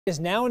Is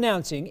now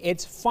announcing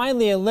it's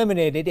finally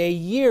eliminated a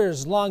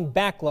years-long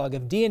backlog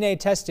of DNA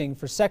testing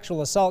for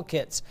sexual assault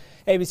kits.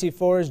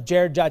 ABC4's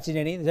Jared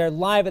Giacchini, they're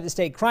live at the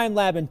State Crime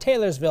Lab in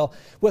Taylorsville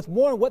with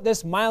more on what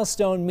this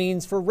milestone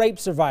means for rape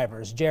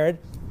survivors. Jared?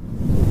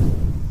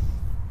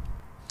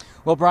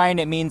 Well, Brian,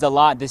 it means a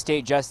lot. The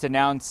state just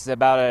announced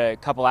about a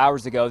couple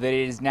hours ago that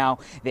it is now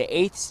the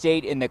 8th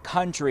state in the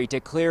country to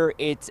clear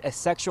its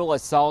sexual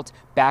assault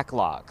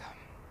backlog.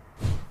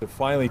 To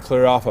finally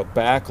clear off a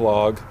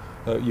backlog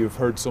you've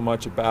heard so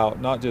much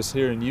about, not just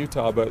here in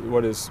Utah, but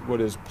what is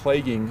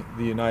plaguing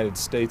the United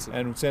States.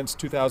 And since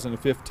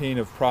 2015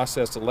 have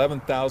processed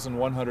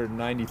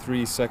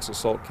 11,193 sex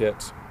assault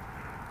kits.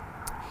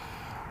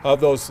 Of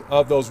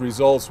those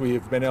results, we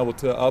have been able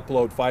to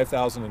upload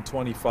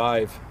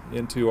 5,025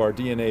 into our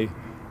DNA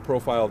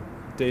profile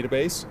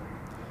database.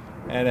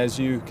 And as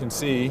you can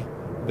see,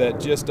 that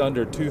just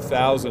under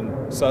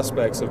 2,000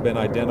 suspects have been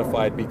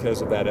identified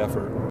because of that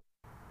effort.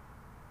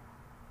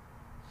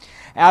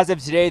 As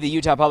of today, the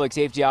Utah Public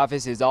Safety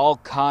Office is all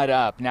caught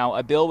up. Now,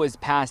 a bill was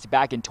passed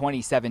back in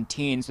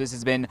 2017, so this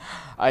has been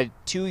a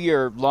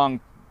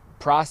 2-year-long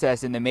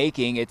process in the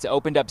making. It's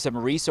opened up some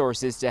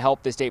resources to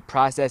help the state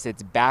process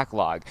its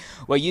backlog.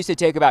 What used to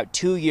take about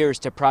 2 years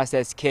to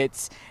process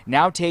kits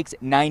now takes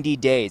 90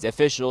 days.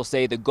 Officials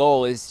say the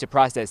goal is to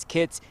process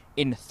kits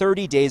in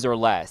 30 days or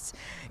less.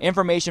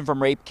 Information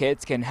from rape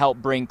kits can help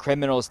bring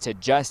criminals to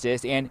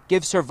justice and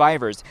give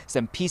survivors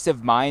some peace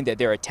of mind that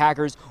their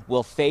attackers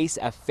will face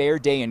a fair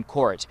day in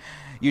court.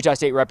 Utah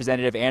State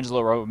Representative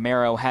Angela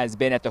Romero has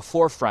been at the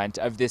forefront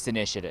of this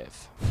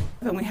initiative.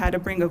 And we had to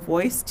bring a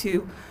voice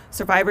to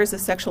survivors of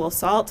sexual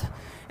assault.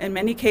 In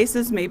many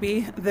cases,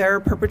 maybe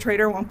their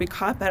perpetrator won't be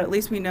caught, but at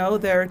least we know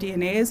their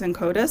DNA is in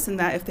CODIS, and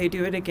that if they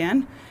do it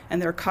again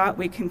and they're caught,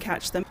 we can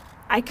catch them.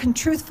 I can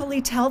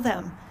truthfully tell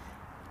them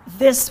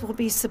this will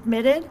be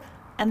submitted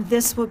and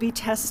this will be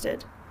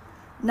tested.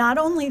 Not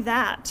only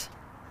that,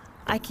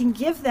 I can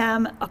give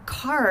them a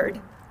card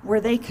where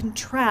they can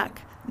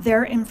track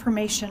their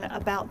information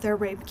about their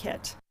rape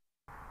kit.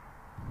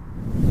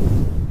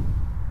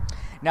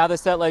 Now, the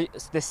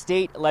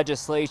state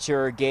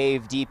legislature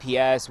gave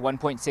DPS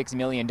 $1.6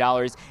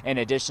 million in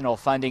additional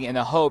funding in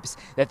the hopes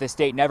that the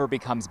state never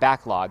becomes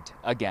backlogged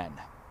again.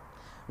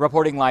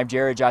 Reporting live,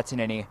 Jared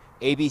Giacchini,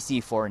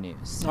 ABC4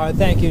 News. All right,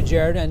 thank you,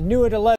 Jared. And new at 11.